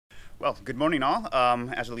Well, good morning, all.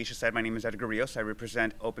 As Alicia said, my name is Edgar Rios. I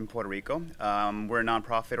represent Open Puerto Rico. We're a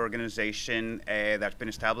nonprofit organization that's been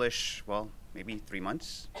established, well, maybe 3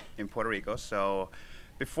 months in Puerto Rico. So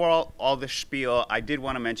before all this spiel, I did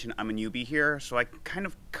want to mention I'm a newbie here, so I kind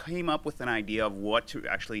of came up with an idea of what to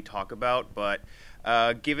actually talk about. But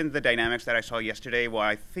given the dynamics that I saw yesterday, well,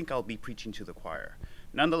 I think I'll be preaching to the choir.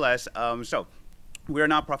 Nonetheless, we're a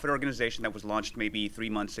nonprofit organization that was launched maybe 3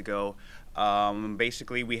 months ago.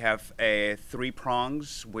 Basically, we have 3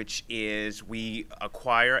 prongs, which is we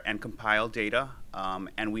acquire and compile data,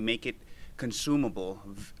 and we make it consumable,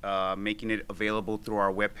 making it available through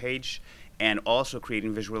our webpage, and also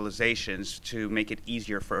creating visualizations to make it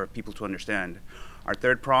easier for people to understand. Our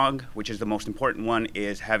third prong, which is the most important one,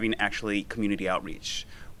 is having actually community outreach.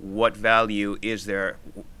 What value is there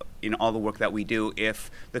in all the work that we do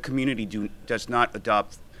if the community does not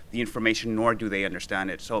adopt the information, nor do they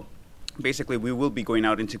understand it? So basically, we will be going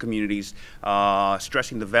out into communities,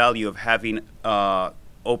 stressing the value of having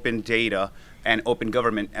open data and open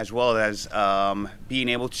government, as well as being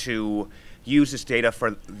able to use this data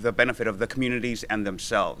for the benefit of the communities and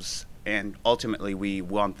themselves. And ultimately, we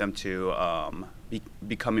want them to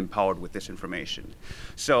become empowered with this information.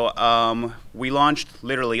 So we launched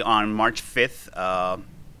literally on March 5th,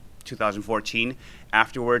 2014.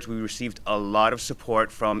 Afterwards, we received a lot of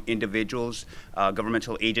support from individuals,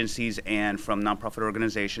 governmental agencies, and from nonprofit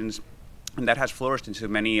organizations. And that has flourished into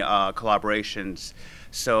many collaborations.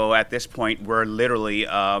 So at this point, we're literally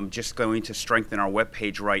just going to strengthen our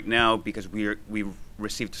webpage right now because we've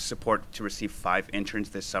received support to receive 5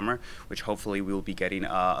 interns this summer, which hopefully we'll be getting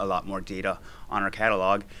a lot more data on our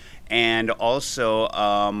catalog. And also,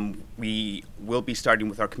 we will be starting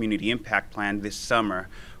with our community impact plan this summer.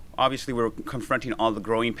 Obviously, we're confronting all the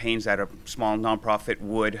growing pains that a small nonprofit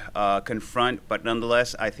would confront, but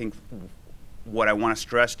nonetheless, I think what I want to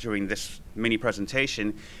stress during this mini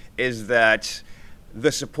presentation is that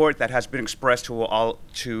the support that has been expressed to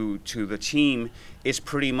the team is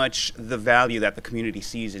pretty much the value that the community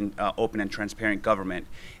sees in open and transparent government.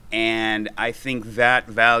 And I think that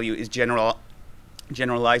value is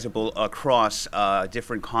generalizable across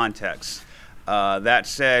different contexts. That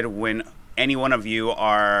said, when any one of you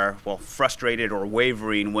are, well, frustrated or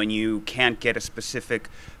wavering when you can't get a specific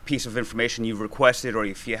piece of information you've requested, or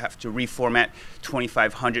if you have to reformat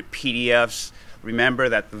 2,500 PDFs, remember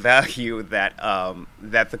that the value that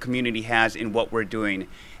that the community has in what we're doing.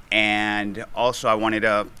 And also, I wanted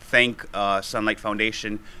to thank Sunlight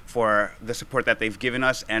Foundation for the support that they've given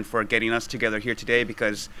us and for getting us together here today,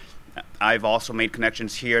 because I've also made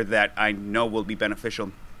connections here that I know will be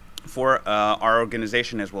beneficial for our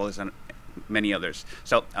organization as well as many others.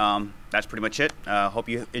 So that's pretty much it. Hope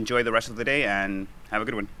you enjoy the rest of the day and have a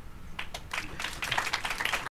good one.